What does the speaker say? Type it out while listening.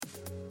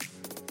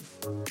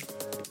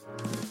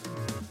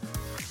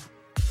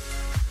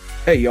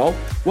Hey y'all,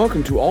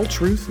 welcome to All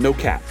Truth, No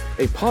Cap,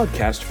 a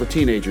podcast for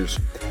teenagers.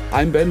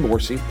 I'm Ben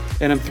Morsey,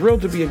 and I'm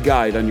thrilled to be a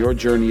guide on your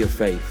journey of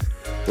faith.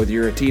 Whether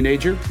you're a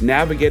teenager,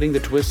 navigating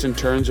the twists and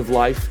turns of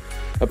life,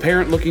 a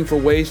parent looking for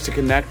ways to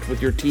connect with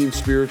your teen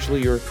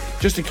spiritually, or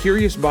just a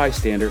curious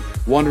bystander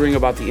wondering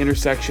about the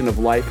intersection of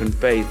life and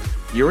faith,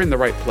 you're in the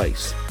right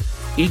place.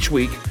 Each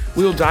week,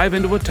 we'll dive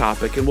into a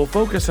topic and we'll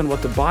focus on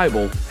what the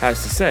Bible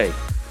has to say.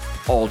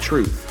 All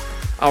truth.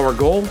 Our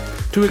goal?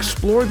 To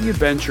explore the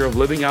adventure of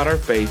living out our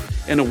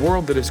faith in a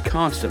world that is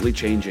constantly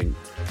changing.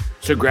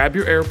 So grab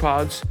your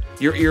AirPods,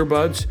 your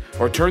earbuds,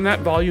 or turn that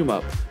volume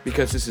up,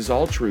 because this is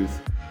all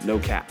truth, no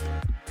cap.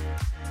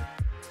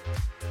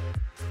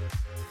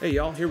 Hey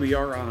y'all, here we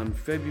are on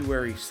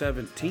February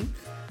 17th.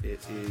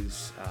 It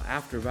is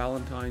after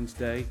Valentine's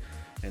Day,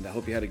 and I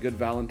hope you had a good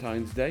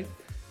Valentine's Day.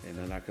 And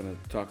I'm not going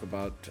to talk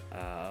about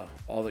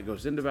all that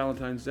goes into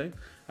Valentine's Day.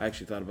 I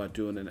actually thought about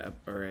doing a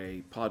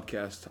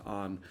podcast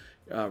on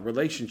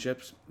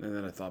relationships, and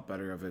then I thought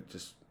better of it,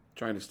 just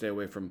trying to stay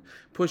away from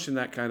pushing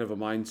that kind of a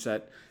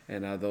mindset.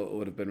 And though it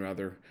would have been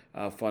rather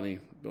funny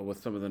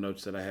with some of the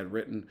notes that I had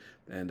written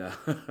and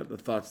the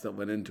thoughts that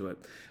went into it.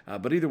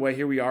 But either way,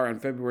 here we are on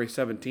February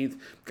 17th.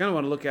 Kind of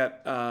want to look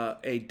at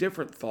a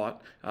different thought,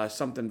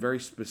 something very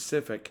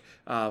specific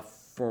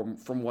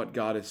from what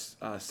God has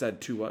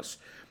said to us.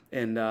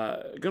 And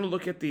going to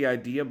look at the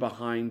idea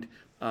behind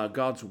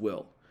God's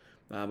will.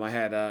 I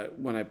had,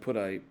 when I put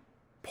a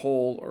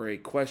poll or a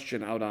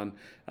question out on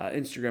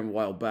Instagram a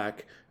while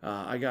back,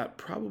 I got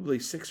probably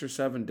 6 or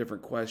 7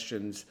 different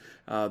questions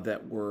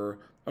that were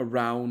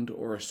around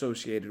or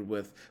associated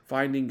with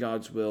finding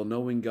God's will,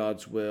 knowing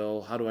God's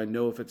will, how do I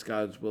know if it's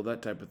God's will,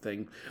 that type of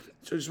thing.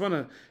 So I just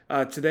want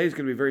to, today's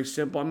going to be very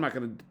simple. I'm not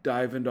going to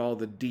dive into all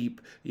the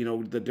deep,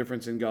 the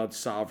difference in God's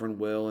sovereign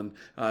will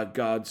and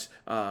God's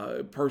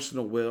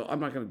personal will. I'm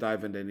not going to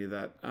dive into any of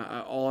that.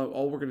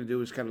 All we're going to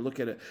do is kind of look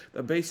at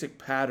a basic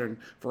pattern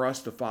for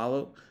us to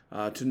follow,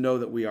 to know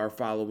that we are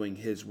following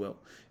His will,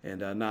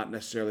 and not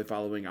necessarily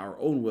following our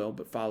own will,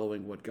 but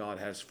following what God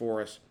has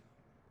for us.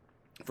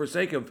 For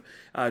sake of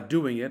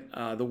doing it,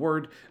 the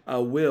word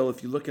will,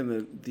 if you look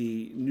in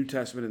the New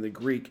Testament in the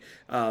Greek,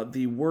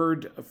 the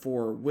word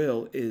for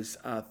will is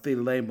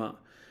thelema.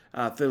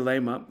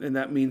 Thelema, and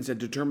that means a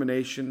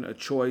determination, a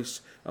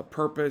choice, a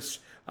purpose,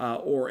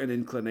 or an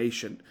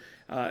inclination.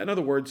 In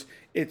other words,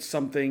 it's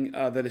something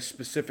that is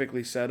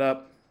specifically set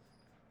up,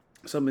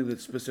 something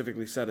that's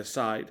specifically set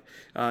aside.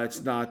 It's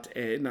not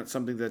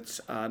something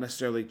that's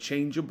necessarily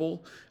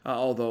changeable,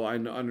 although I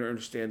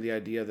understand the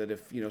idea that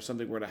if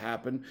something were to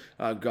happen,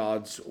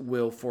 God's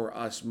will for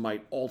us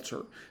might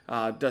alter.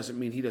 Doesn't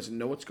mean He doesn't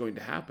know what's going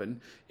to happen.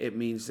 It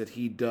means that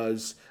He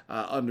does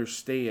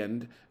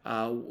understand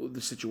the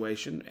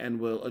situation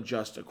and will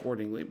adjust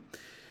accordingly.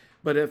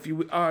 But if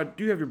you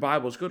do have your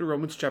Bibles, go to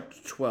Romans chapter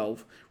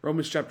 12.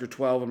 Romans chapter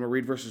 12, I'm going to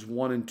read verses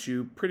 1 and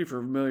 2. Pretty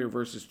familiar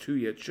verses 2,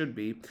 yet should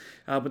be.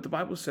 But the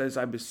Bible says,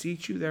 I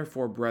beseech you,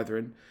 therefore,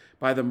 brethren,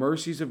 by the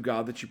mercies of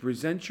God, that you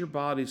present your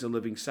bodies a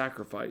living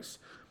sacrifice,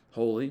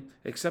 holy,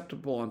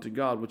 acceptable unto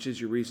God, which is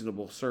your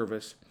reasonable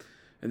service.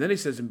 And then he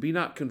says, and be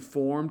not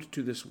conformed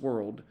to this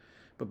world,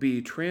 but be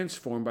ye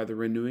transformed by the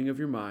renewing of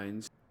your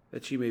minds,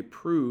 that ye may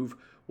prove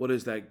what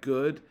is that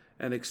good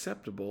and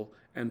acceptable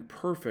and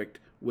perfect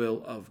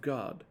will of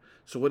God.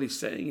 So what he's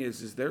saying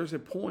is there's a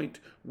point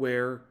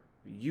where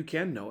you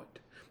can know it.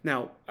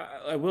 Now,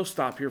 I will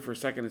stop here for a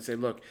second and say,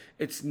 look,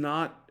 it's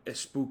not a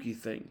spooky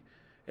thing.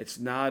 It's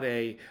not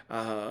a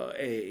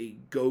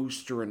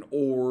ghost or an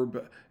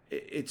orb.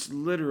 It's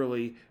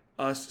literally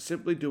us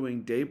simply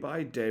doing day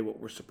by day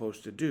what we're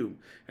supposed to do.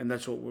 And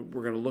that's what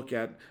we're going to look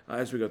at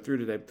as we go through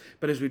today.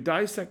 But as we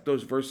dissect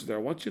those verses there,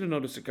 I want you to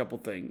notice a couple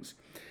things.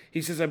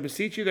 He says, I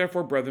beseech you,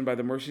 therefore, brethren, by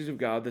the mercies of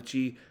God, that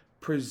ye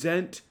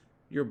present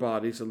your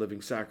bodies a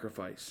living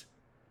sacrifice.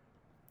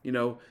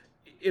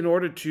 In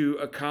order to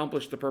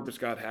accomplish the purpose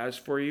God has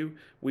for you,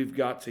 we've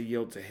got to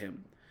yield to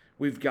Him.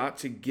 We've got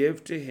to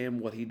give to Him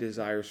what He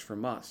desires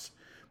from us.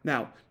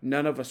 Now,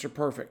 none of us are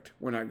perfect.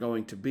 We're not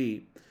going to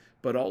be,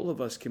 but all of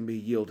us can be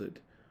yielded.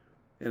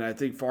 And I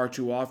think far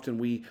too often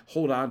we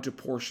hold on to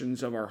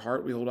portions of our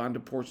heart. We hold on to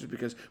portions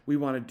because we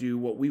want to do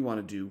what we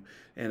want to do.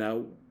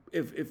 And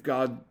if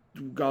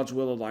God's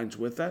will aligns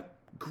with that,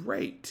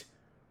 great.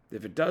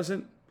 If it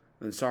doesn't,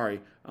 then sorry,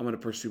 I'm going to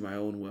pursue my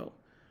own will.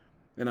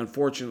 And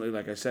unfortunately,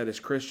 like I said, as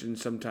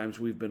Christians, sometimes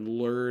we've been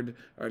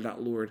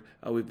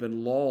we've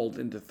been lulled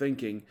into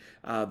thinking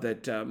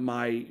that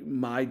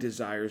my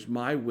desires,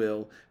 my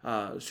will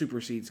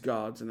supersedes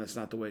God's, and that's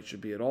not the way it should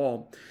be at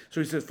all.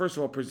 So he says, first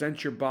of all,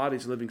 present your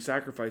bodies a living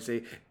sacrifice,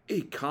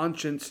 a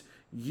conscience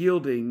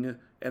yielding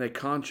and a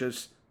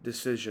conscious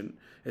decision.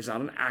 It's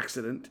not an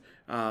accident.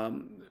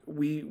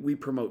 We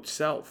promote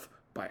self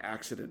by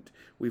accident.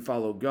 We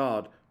follow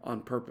God on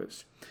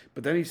purpose.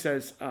 But then he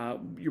says,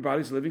 your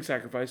body's a living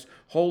sacrifice,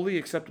 wholly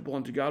acceptable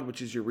unto God,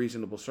 which is your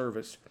reasonable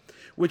service.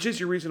 Which is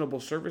your reasonable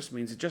service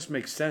means it just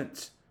makes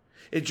sense.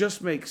 It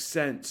just makes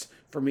sense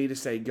for me to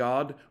say,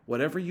 God,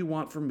 whatever you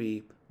want from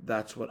me,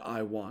 that's what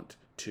I want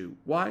too.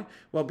 Why?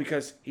 Well,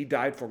 because he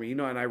died for me. You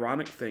know, an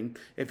ironic thing,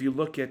 if you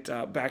look at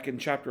back in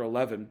chapter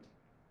 11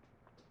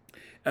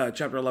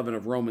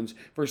 of Romans,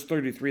 verse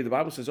 33, the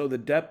Bible says, "Oh, the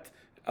depth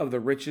of the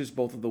riches,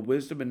 both of the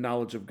wisdom and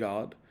knowledge of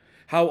God.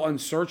 How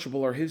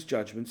unsearchable are his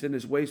judgments, and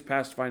his ways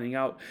past finding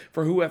out.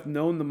 For who hath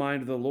known the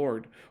mind of the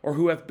Lord? Or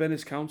who hath been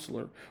his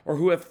counselor? Or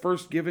who hath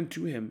first given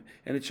to him,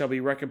 and it shall be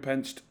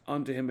recompensed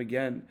unto him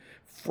again?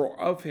 For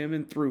of him,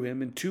 and through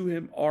him, and to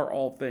him are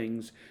all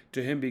things.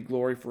 To him be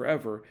glory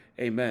forever.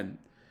 Amen."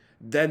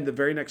 Then the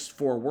very next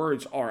four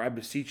words are, "I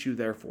beseech you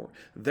therefore."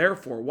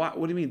 Therefore, what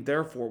do you mean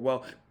therefore?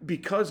 Well,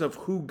 because of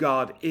who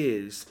God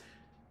is,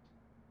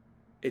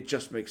 it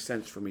just makes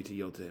sense for me to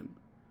yield to him.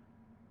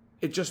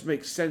 It just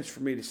makes sense for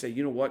me to say,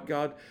 you know what,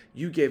 God,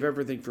 you gave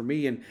everything for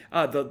me. And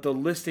the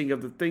listing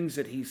of the things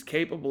that he's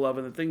capable of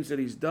and the things that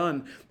he's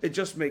done, it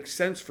just makes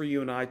sense for you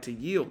and I to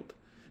yield.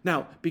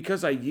 Now,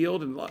 because I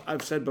yield, and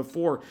I've said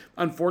before,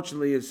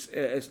 unfortunately,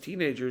 as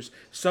teenagers,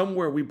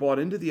 somewhere we bought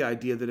into the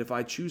idea that if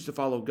I choose to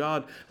follow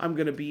God, I'm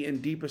going to be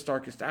in deepest,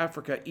 darkest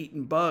Africa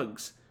eating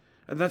bugs.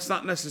 And that's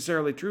not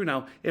necessarily true.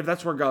 Now, if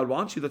that's where God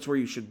wants you, that's where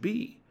you should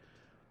be.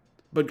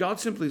 But God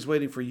simply is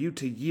waiting for you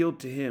to yield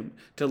to him,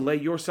 to lay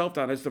yourself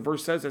down, as the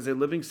verse says, as a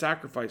living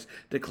sacrifice,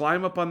 to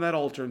climb up on that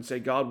altar and say,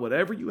 God,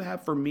 whatever you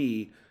have for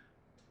me,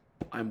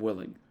 I'm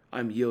willing.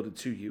 I'm yielded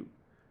to you.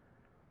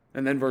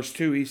 And then verse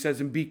 2, he says,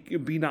 "And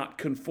be not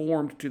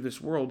conformed to this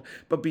world,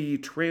 but be ye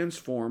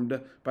transformed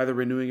by the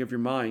renewing of your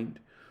mind."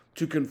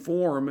 To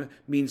conform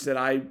means that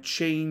I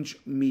change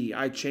me.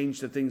 I change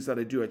the things that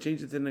I do. I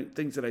change the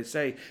things that I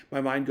say.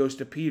 My mind goes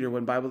to Peter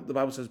when the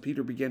Bible says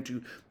Peter began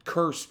to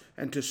curse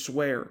and to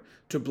swear,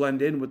 to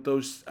blend in with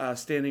those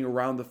standing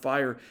around the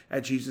fire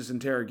at Jesus'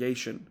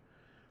 interrogation.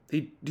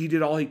 He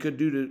did all he could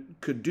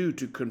do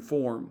to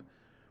conform.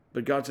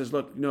 But God says,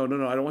 look, no,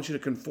 I don't want you to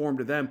conform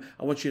to them.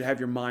 I want you to have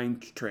your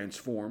mind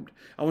transformed.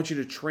 I want you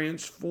to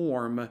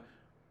transform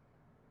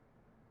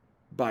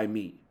by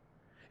me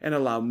and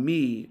allow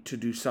me to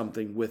do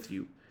something with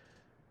you.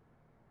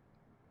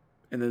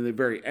 And then the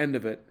very end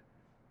of it,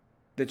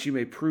 that you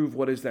may prove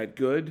what is that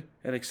good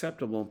and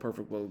acceptable and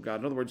perfect will of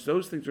God. In other words,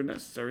 those things are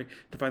necessary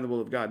to find the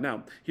will of God.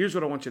 Now, here's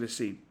what I want you to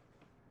see.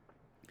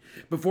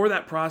 Before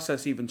that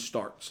process even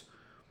starts,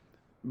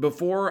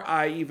 before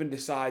I even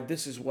decide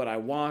this is what I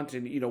want,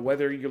 and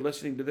whether you're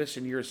listening to this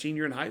and you're a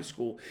senior in high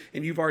school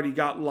and you've already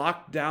got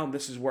locked down,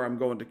 this is where I'm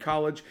going to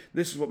college,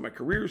 this is what my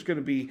career is going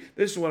to be,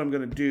 this is what I'm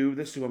going to do,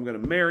 this is who I'm going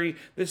to marry,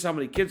 this is how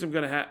many kids I'm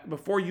going to have.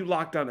 Before you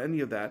lock down any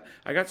of that,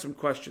 I got some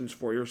questions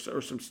for you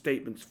or some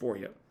statements for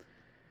you.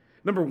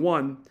 Number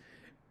one,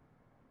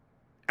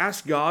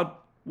 ask God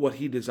what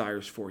he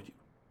desires for you.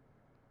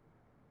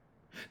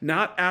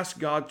 Not ask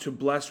God to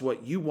bless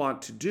what you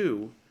want to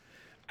do.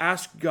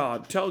 Ask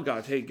God, tell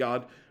God, hey,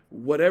 God,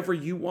 whatever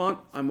you want,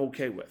 I'm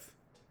okay with.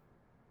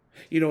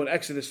 In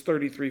Exodus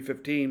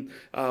 33:15,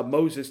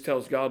 Moses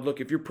tells God,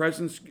 look, if your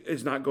presence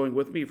is not going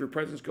with me, if your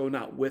presence goes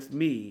not with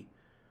me,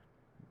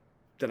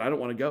 then I don't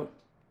want to go.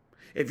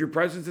 If your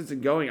presence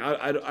isn't going,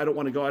 I don't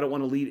want to go. I don't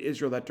want to lead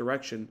Israel that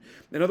direction.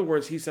 In other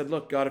words, he said,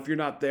 look, God, if you're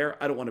not there,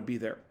 I don't want to be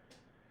there.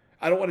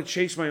 I don't want to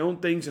chase my own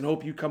things and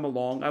hope you come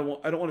along. I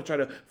don't want to try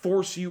to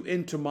force you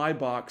into my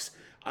box.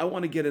 I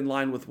want to get in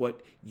line with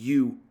what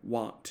you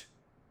want.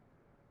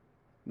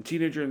 And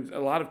teenager, in a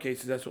lot of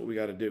cases, that's what we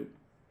got to do.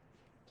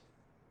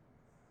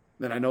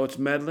 Then I know it's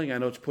meddling. I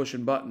know it's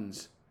pushing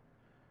buttons.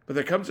 But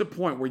there comes a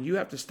point where you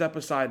have to step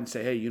aside and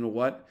say, hey, you know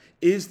what?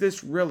 Is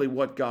this really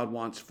what God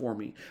wants for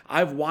me?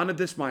 I've wanted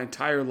this my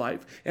entire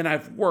life, and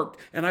I've worked,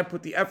 and I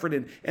put the effort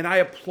in, and I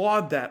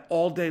applaud that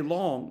all day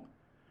long.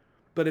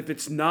 But if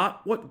it's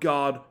not what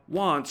God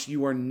wants,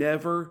 you are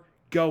never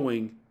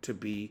going to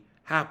be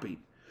happy.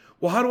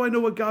 Well, how do I know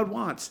what God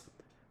wants?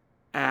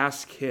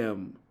 Ask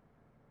him.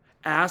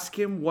 Ask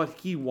him what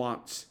he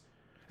wants.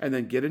 And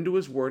then get into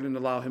his word and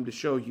allow him to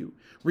show you.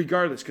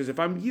 Regardless, because if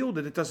I'm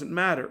yielded, it doesn't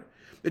matter.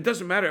 It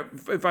doesn't matter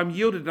if I'm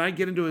yielded and I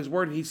get into his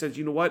word and he says,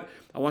 you know what?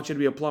 I want you to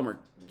be a plumber.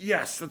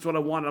 Yes, that's what I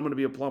want. I'm going to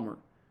be a plumber.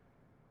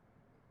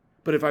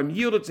 But if I'm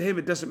yielded to him,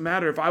 it doesn't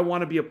matter if I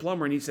want to be a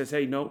plumber and he says,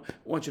 hey, no,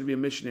 I want you to be a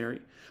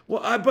missionary.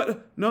 Well,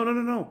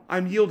 no.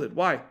 I'm yielded.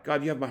 Why?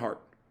 God, you have my heart.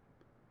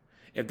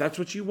 If that's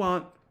what you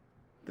want,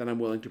 then I'm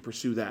willing to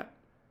pursue that.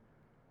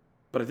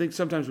 But I think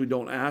sometimes we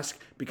don't ask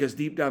because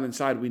deep down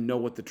inside we know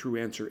what the true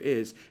answer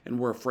is and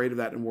we're afraid of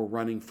that and we're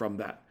running from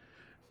that.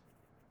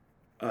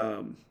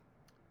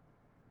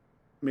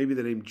 Maybe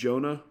the name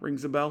Jonah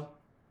rings a bell.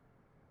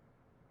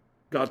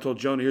 God told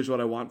Jonah, here's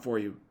what I want for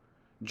you.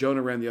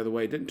 Jonah ran the other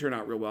way. It didn't turn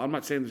out real well. I'm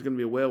not saying there's going to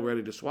be a whale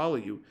ready to swallow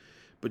you,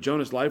 but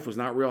Jonah's life was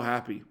not real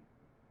happy.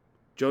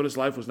 Jonah's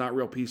life was not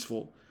real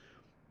peaceful.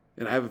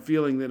 And I have a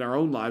feeling that in our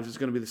own lives it's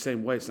going to be the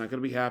same way. It's not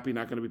going to be happy,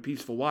 not going to be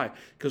peaceful. Why?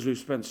 Because we've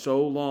spent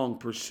so long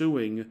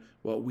pursuing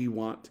what we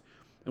want.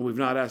 And we've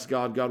not asked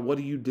God, what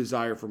do you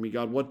desire for me?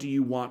 God, what do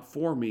you want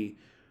for me?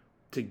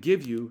 To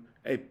give you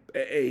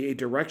a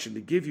direction,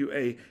 to give you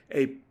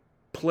a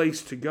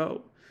place to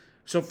go.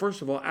 So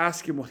first of all,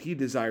 ask him what he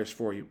desires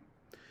for you.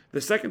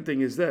 The second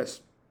thing is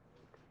this.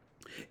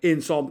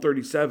 In Psalm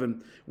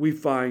 37, we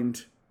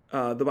find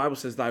the Bible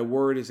says, "Thy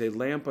word is a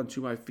lamp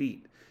unto my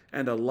feet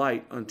and a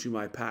light unto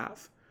my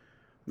path."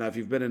 Now, if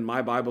you've been in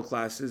my Bible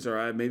classes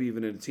or maybe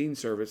even in a teen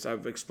service,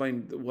 I've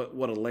explained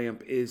what a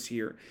lamp is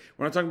here.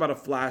 We're not talking about a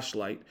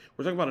flashlight.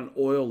 We're talking about an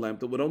oil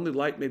lamp that would only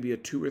light maybe a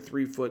 2 or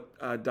 3 foot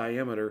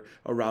diameter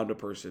around a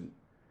person.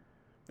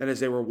 And as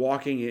they were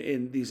walking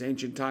in these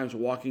ancient times,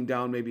 walking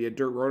down maybe a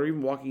dirt road or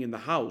even walking in the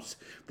house,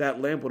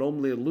 that lamp would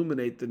only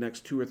illuminate the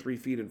next 2 or 3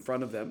 feet in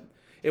front of them.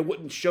 It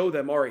wouldn't show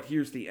them, all right,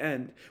 here's the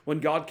end. When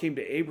God came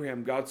to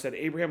Abraham, God said,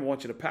 "Abraham, I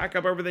want you to pack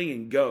up everything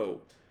and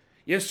go."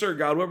 "Yes, sir,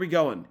 God, where are we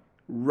going?"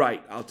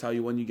 "Right, I'll tell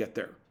you when you get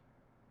there."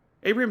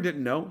 Abraham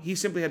didn't know. He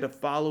simply had to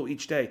follow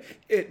each day.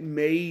 It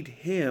made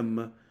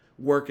him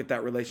work at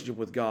that relationship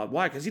with God.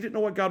 Why? Because he didn't know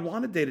what God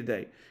wanted day to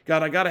day.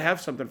 "God, I got to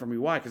have something from you."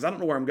 Why? Because I don't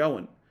know where I'm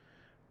going.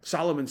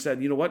 Solomon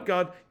said, "You know what,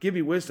 God? Give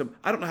me wisdom.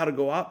 I don't know how to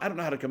go out. I don't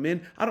know how to come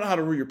in. I don't know how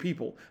to rule your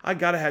people. I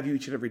got to have you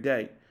each and every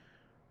day."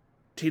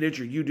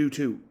 Teenager, you do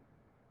too.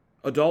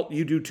 Adult,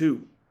 you do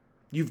too.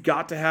 You've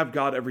got to have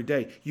God every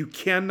day. You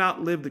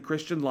cannot live the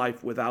Christian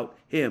life without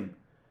him.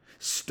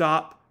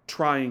 Stop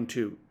trying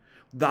to.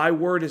 Thy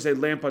word is a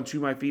lamp unto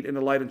my feet and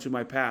a light unto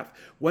my path.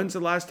 When's the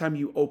last time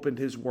you opened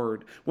his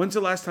word? When's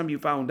the last time you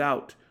found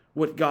out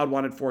what God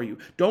wanted for you?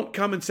 Don't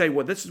come and say,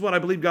 "Well, this is what I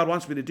believe God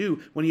wants me to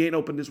do," when he ain't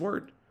opened his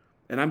word.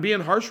 And I'm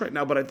being harsh right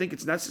now, but I think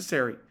it's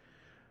necessary.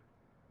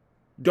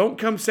 Don't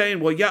come saying,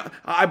 "Well, yeah,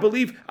 I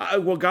believe,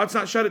 well, God's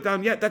not shut it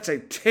down yet." That's a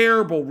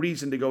terrible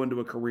reason to go into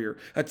a career,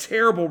 a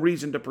terrible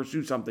reason to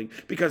pursue something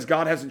because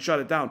God hasn't shut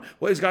it down.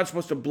 Well, is God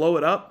supposed to blow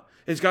it up?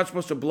 Is God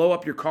supposed to blow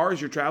up your car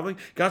as you're traveling?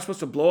 God's supposed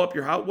to blow up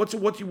your house?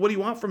 What do you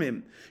want from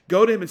him?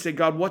 Go to him and say,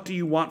 "God, what do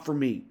you want from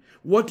me?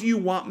 What do you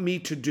want me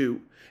to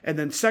do?" And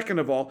then second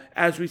of all,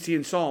 as we see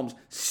in Psalms,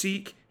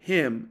 seek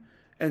him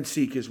and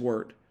seek his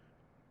word.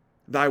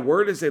 Thy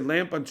word is a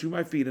lamp unto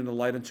my feet and a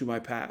light unto my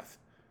path.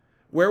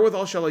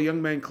 Wherewithal shall a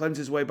young man cleanse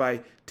his way?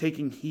 By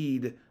taking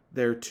heed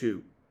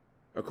thereto,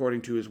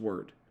 according to his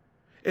word.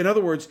 In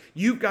other words,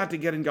 you've got to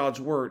get in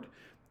God's word.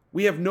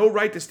 We have no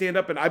right to stand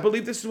up and, "I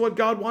believe this is what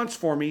God wants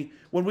for me,"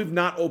 when we've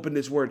not opened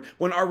his word.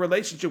 When our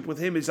relationship with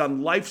him is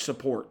on life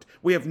support,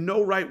 we have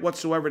no right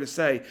whatsoever to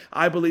say,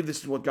 "I believe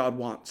this is what God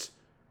wants."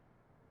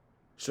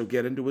 So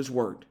get into his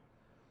word.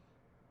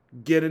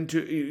 Get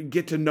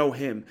to know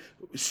him.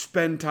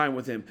 Spend time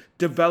with him.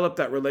 Develop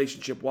that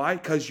relationship. Why?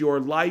 Because your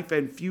life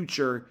and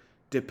future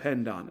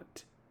depend on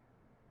it.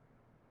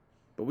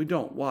 But we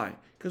don't. Why?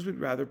 Because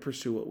we'd rather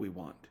pursue what we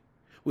want.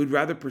 We'd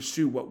rather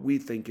pursue what we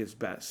think is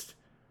best.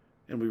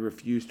 And we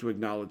refuse to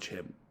acknowledge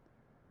him.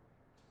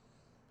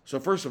 So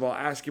first of all,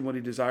 ask him what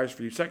he desires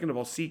for you. Second of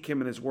all, seek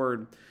him in his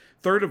word.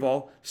 Third of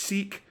all,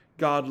 seek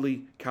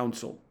godly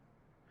counsel.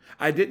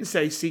 I didn't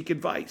say seek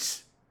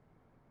advice.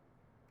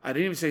 I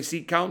didn't even say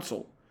seek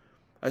counsel.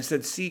 I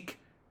said seek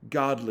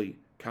godly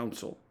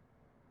counsel.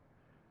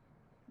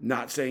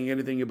 Not saying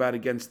anything about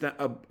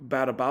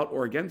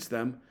or against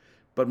them,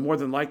 but more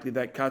than likely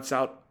that cuts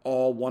out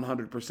all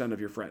 100%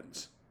 of your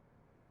friends.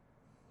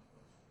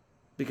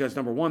 Because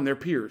number one, they're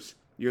peers.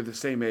 You're the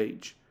same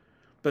age.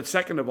 But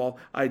second of all,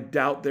 I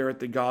doubt they're at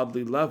the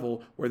godly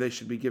level where they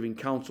should be giving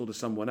counsel to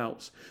someone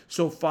else.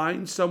 So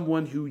find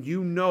someone who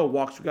you know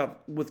walks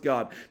with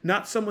God.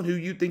 Not someone who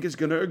you think is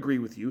going to agree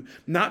with you.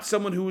 Not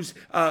someone who's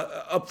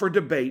up for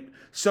debate.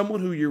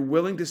 Someone who you're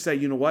willing to say,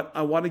 "You know what?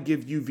 I want to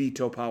give you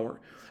veto power.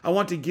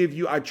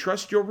 I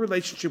trust your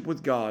relationship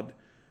with God.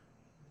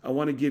 I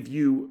want to give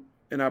you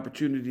an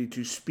opportunity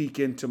to speak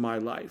into my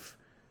life."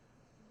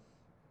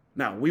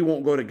 Now, we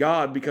won't go to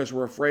God because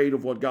we're afraid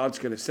of what God's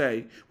going to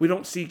say. We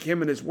don't seek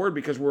him and his word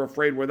because we're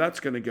afraid where that's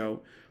going to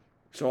go.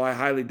 So I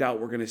highly doubt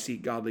we're going to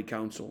seek godly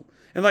counsel.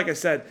 And like I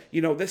said,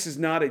 this is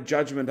not a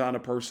judgment on a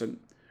person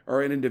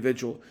or an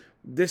individual.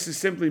 This is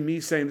simply me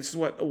saying this is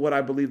what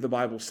I believe the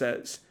Bible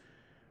says.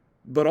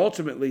 But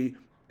ultimately,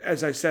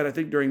 as I said, I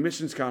think during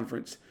missions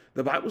conference,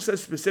 the Bible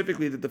says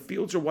specifically that the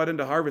fields are white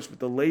unto harvest, but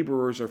the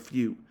laborers are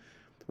few.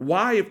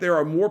 Why, if there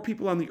are more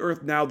people on the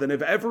earth now than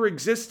have ever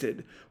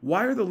existed,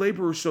 why are the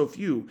laborers so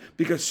few?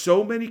 Because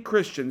so many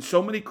Christians,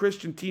 so many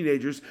Christian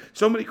teenagers,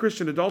 so many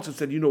Christian adults have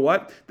said, "You know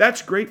what?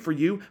 That's great for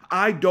you.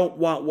 I don't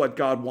want what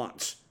God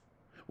wants."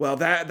 Well,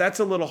 that's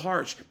a little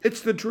harsh.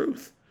 It's the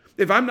truth.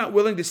 If I'm not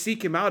willing to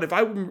seek him out, if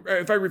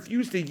I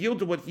refuse to yield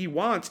to what he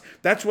wants,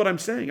 that's what I'm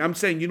saying. I'm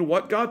saying, "You know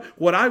what, God?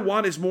 What I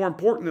want is more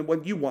important than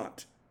what you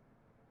want."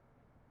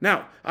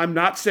 Now, I'm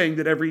not saying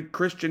that every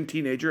Christian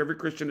teenager, every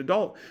Christian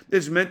adult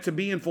is meant to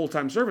be in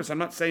full-time service. I'm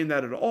not saying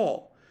that at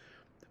all.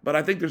 But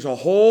I think there's a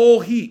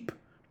whole heap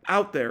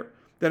out there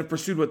that have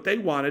pursued what they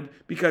wanted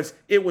because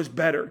it was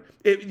better.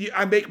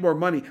 I make more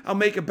money. I'll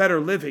make a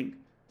better living.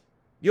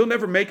 You'll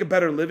never make a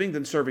better living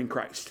than serving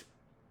Christ.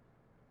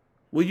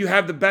 Will you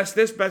have the best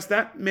this, best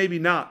that? Maybe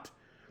not.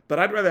 But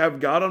I'd rather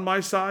have God on my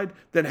side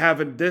than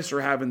having this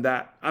or having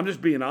that. I'm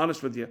just being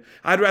honest with you.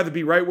 I'd rather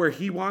be right where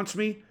he wants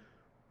me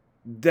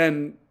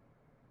than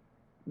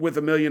with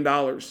 $1 million.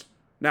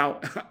 Now,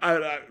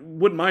 I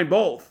wouldn't mind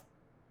both.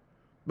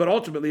 But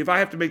ultimately, if I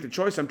have to make the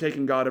choice, I'm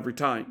taking God every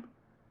time.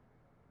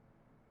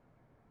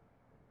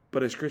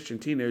 But as Christian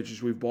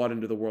teenagers, we've bought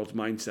into the world's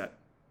mindset.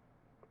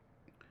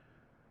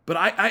 But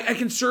I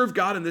can serve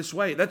God in this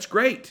way. That's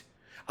great.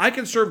 I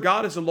can serve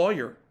God as a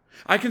lawyer.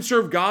 I can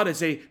serve God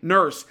as a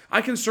nurse.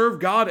 I can serve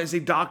God as a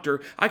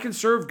doctor. I can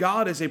serve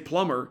God as a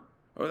plumber.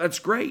 Oh, that's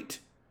great.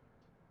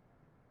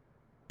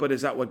 But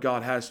is that what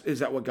God has? Is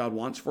that what God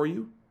wants for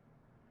you?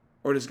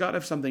 Or does God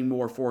have something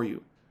more for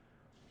you?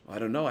 I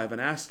don't know. I haven't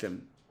asked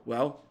him.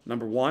 Well,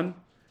 number one,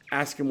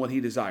 ask him what he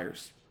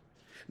desires.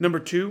 Number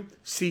two,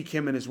 seek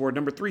him in his word.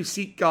 Number three,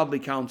 seek godly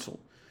counsel.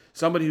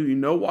 Somebody who you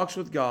know walks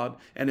with God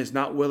and is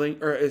not willing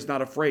or is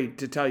not afraid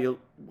to tell you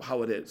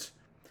how it is.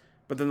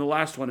 But then the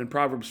last one in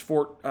Proverbs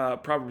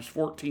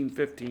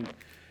 14:15.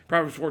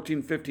 Proverbs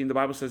 14:15, the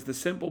Bible says, "The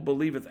simple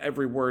believeth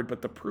every word,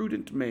 but the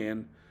prudent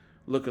man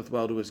looketh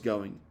well to his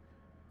going."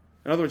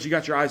 In other words, you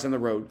got your eyes on the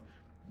road.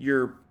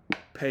 You're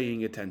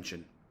paying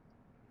attention.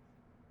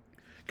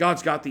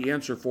 God's got the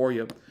answer for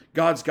you.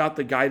 God's got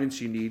the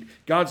guidance you need.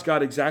 God's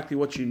got exactly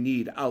what you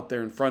need out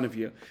there in front of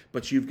you,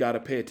 but you've got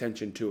to pay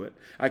attention to it.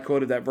 I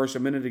quoted that verse a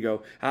minute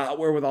ago.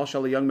 Wherewithal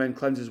shall a young man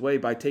cleanse his way?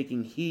 By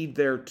taking heed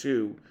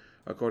thereto,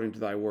 according to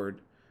thy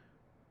word.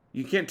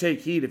 You can't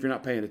take heed if you're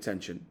not paying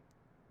attention.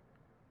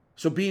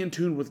 So be in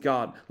tune with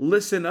God.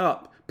 Listen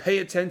up. Pay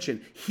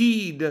attention.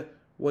 Heed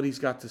what he's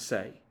got to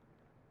say.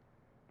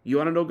 You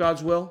want to know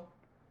God's will?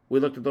 We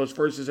looked at those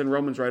verses in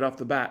Romans right off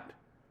the bat.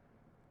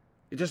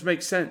 It just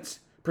makes sense.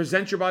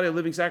 Present your body a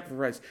living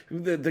sacrifice.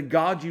 The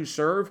God you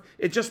serve,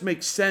 it just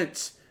makes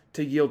sense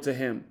to yield to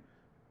him.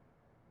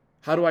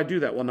 How do I do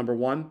that? Well, number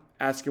one,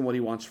 ask him what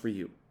he wants for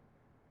you.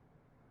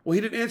 Well,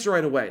 he didn't answer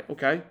right away.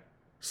 Okay.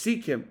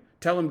 Seek him.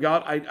 Tell him,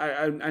 God,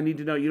 I need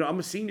to know. I'm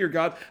a senior,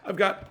 God.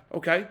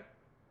 Okay.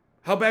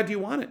 How bad do you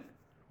want it?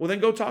 Well, then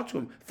go talk to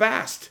him.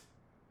 Fast.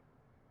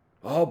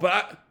 Oh,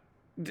 but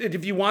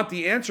if you want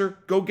the answer,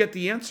 go get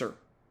the answer.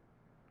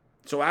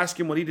 So ask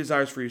him what he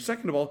desires for you.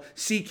 Second of all,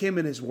 seek him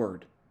in his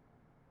word.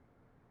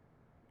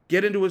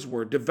 Get into his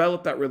word.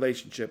 Develop that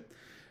relationship.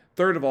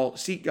 Third of all,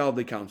 seek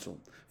godly counsel.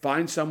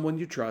 Find someone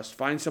you trust.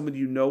 Find someone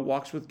you know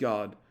walks with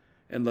God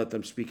and let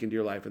them speak into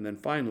your life. And then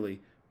finally,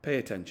 pay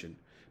attention.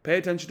 Pay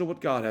attention to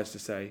what God has to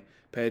say.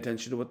 Pay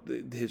attention to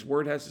what his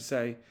word has to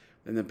say.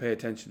 And then pay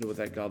attention to what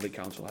that godly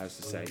counsel has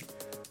to say.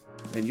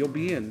 And you'll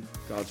be in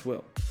God's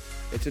will.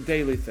 It's a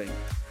daily thing.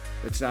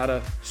 It's not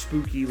a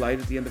spooky light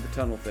at the end of the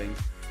tunnel thing.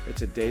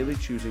 It's a daily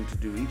choosing to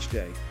do each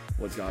day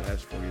what God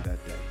has for you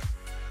that day.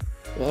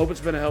 Well, I hope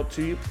it's been a help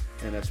to you,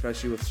 and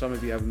especially with some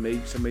of you having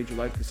made some major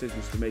life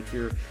decisions to make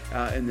here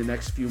in the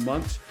next few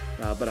months.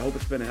 But I hope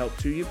it's been a help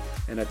to you.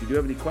 And if you do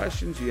have any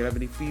questions, you have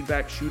any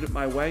feedback, shoot it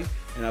my way,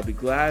 and I'll be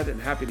glad and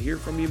happy to hear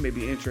from you,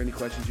 maybe answer any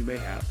questions you may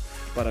have.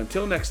 But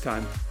until next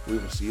time, we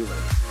will see you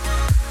later.